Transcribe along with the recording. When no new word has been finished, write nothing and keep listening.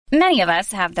Many of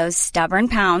us have those stubborn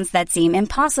pounds that seem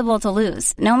impossible to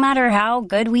lose, no matter how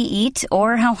good we eat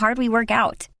or how hard we work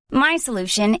out. My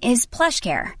solution is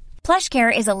PlushCare.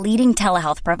 PlushCare is a leading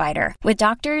telehealth provider with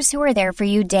doctors who are there for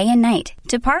you day and night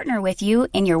to partner with you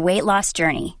in your weight loss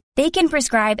journey. They can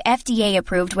prescribe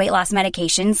FDA-approved weight loss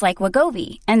medications like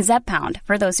Wegovy and Zepbound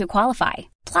for those who qualify.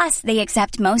 Plus, they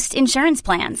accept most insurance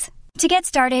plans. To get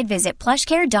started, visit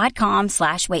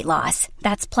plushcare.com/weightloss.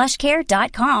 That's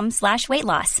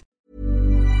plushcare.com/weightloss.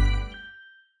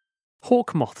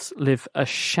 Hawk moths live a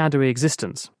shadowy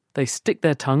existence. They stick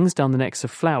their tongues down the necks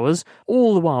of flowers,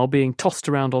 all the while being tossed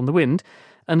around on the wind,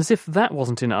 and as if that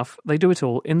wasn't enough, they do it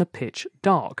all in the pitch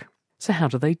dark. So how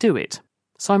do they do it?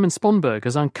 Simon Sponberg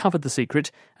has uncovered the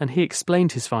secret, and he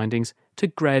explained his findings to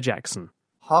Greer Jackson.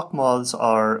 Hawk moths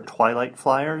are twilight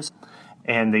flyers,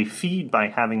 and they feed by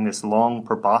having this long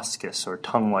proboscis or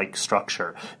tongue-like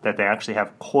structure that they actually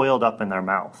have coiled up in their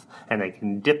mouth, and they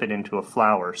can dip it into a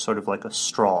flower, sort of like a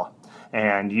straw.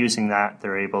 And using that,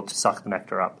 they're able to suck the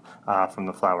nectar up from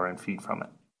the flower and feed from it.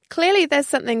 Clearly there's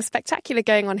something spectacular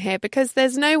going on here, because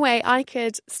there's no way I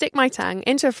could stick my tongue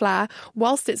into a flower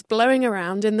whilst it's blowing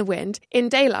around in the wind in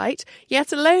daylight,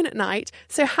 yet alone at night.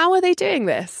 So how are they doing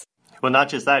this? Well, not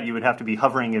just that, you would have to be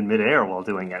hovering in midair while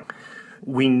doing it.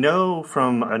 We know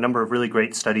from a number of really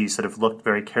great studies that have looked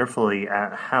very carefully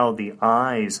at how the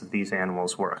eyes of these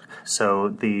animals work. So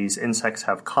these insects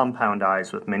have compound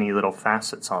eyes with many little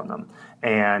facets on them.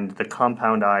 And the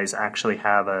compound eyes actually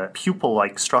have a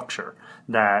pupil-like structure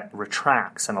that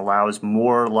retracts and allows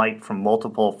more light from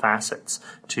multiple facets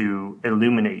to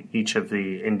illuminate each of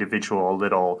the individual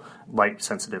little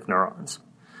light-sensitive neurons.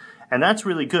 And that's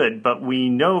really good, but we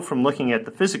know from looking at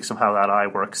the physics of how that eye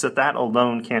works that that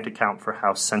alone can't account for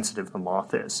how sensitive the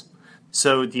moth is.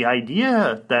 So the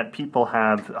idea that people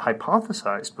have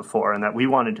hypothesized before and that we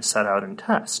wanted to set out and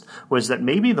test was that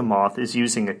maybe the moth is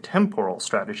using a temporal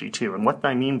strategy too. And what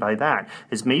I mean by that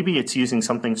is maybe it's using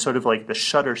something sort of like the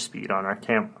shutter speed on our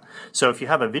camera. So if you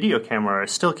have a video camera or a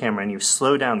still camera and you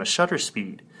slow down the shutter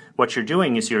speed, what you're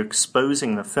doing is you're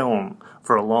exposing the film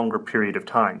for a longer period of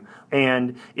time.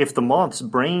 And if the moth's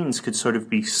brains could sort of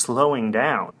be slowing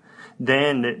down,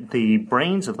 then the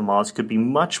brains of the moths could be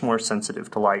much more sensitive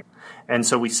to light. And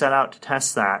so we set out to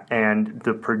test that. And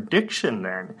the prediction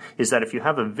then is that if you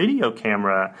have a video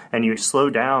camera and you slow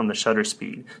down the shutter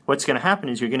speed, what's going to happen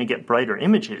is you're going to get brighter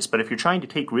images. But if you're trying to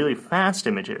take really fast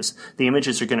images, the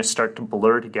images are going to start to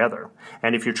blur together.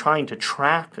 And if you're trying to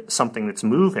track something that's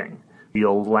moving,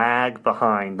 you'll lag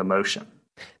behind the motion.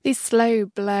 These slow,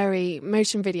 blurry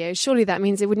motion videos, surely that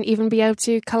means it wouldn't even be able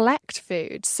to collect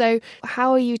food. So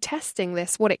how are you testing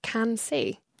this, what it can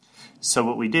see? So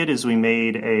what we did is we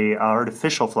made an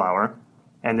artificial flower,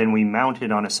 and then we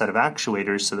mounted on a set of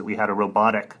actuators so that we had a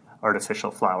robotic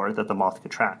artificial flower that the moth could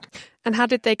track. And how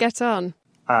did they get on?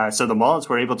 So the moths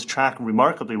were able to track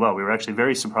remarkably well. We were actually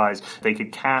very surprised. They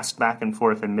could cast back and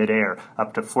forth in midair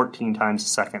up to 14 times a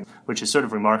second, which is sort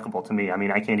of remarkable to me. I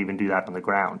mean, I can't even do that on the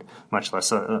ground, much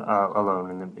less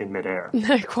alone in midair.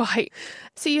 No, quite.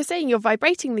 So you're saying you're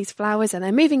vibrating these flowers and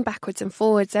they're moving backwards and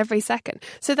forwards every second.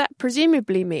 So that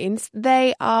presumably means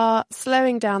they are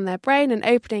slowing down their brain and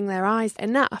opening their eyes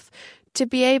enough to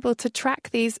be able to track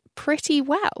these pretty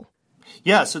well.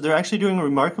 Yeah, so they're actually doing a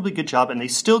remarkably good job, and they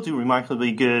still do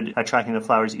remarkably good at tracking the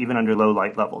flowers even under low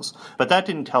light levels. But that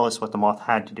didn't tell us what the moth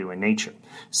had to do in nature.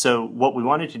 So what we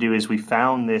wanted to do is we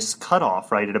found this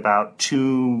cutoff right at about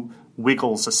 2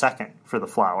 wiggles a second for the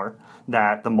flower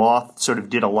that the moth sort of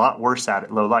did a lot worse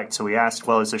at low light. So we asked,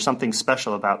 well, is there something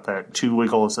special about that 2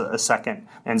 wiggles a second?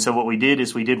 And so what we did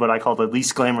is we did what I call the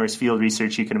least glamorous field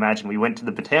research you can imagine. We went to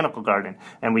the botanical garden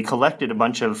and we collected a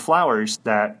bunch of flowers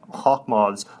that hawk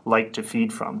moths like to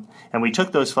feed from. And we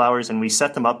took those flowers and we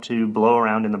set them up to blow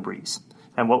around in the breeze.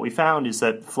 And what we found is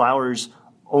that flowers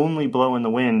only blow in the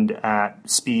wind at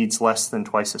speeds less than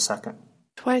twice a second.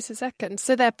 Twice a second.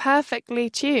 So they're perfectly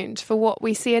tuned for what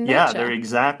we see in nature. Yeah, they're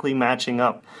exactly matching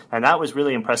up. And that was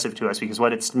really impressive to us because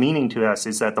what it's meaning to us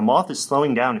is that the moth is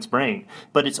slowing down its brain,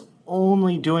 but it's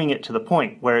only doing it to the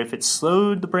point where if it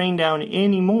slowed the brain down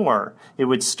any more, it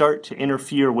would start to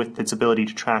interfere with its ability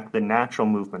to track the natural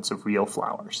movements of real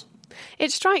flowers.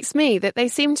 It strikes me that they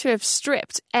seem to have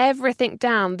stripped everything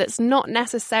down that's not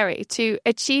necessary to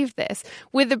achieve this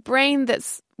with a brain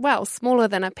that's, well, smaller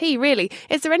than a pea, really.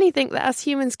 Is there anything that us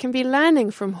humans can be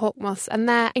learning from hawk moths and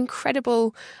their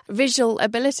incredible visual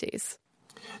abilities?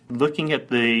 looking at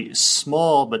the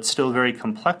small but still very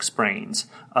complex brains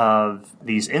of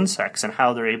these insects and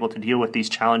how they're able to deal with these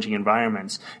challenging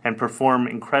environments and perform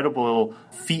incredible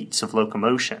feats of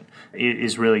locomotion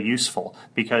is really useful,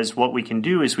 because what we can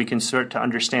do is we can start to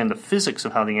understand the physics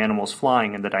of how the animal's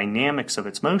flying and the dynamics of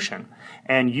its motion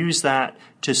and use that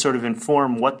to sort of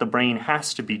inform what the brain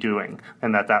has to be doing,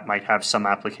 and that might have some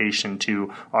application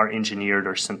to our engineered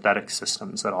or synthetic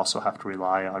systems that also have to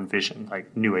rely on vision,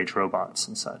 like new age robots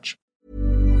and such.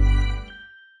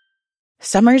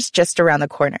 Summer's just around the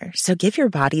corner, so give your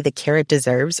body the care it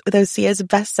deserves with Osea's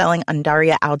best-selling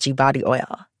Undaria Algae Body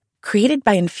Oil. Created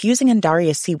by infusing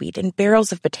Undaria seaweed in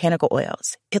barrels of botanical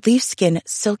oils, it leaves skin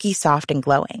silky soft and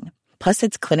glowing. Plus,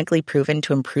 it's clinically proven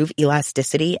to improve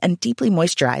elasticity and deeply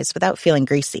moisturize without feeling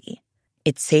greasy.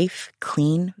 It's safe,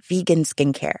 clean, vegan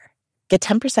skincare. Get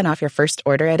 10% off your first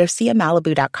order at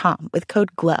OseaMalibu.com with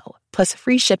code GLOW, plus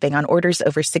free shipping on orders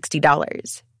over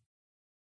 $60.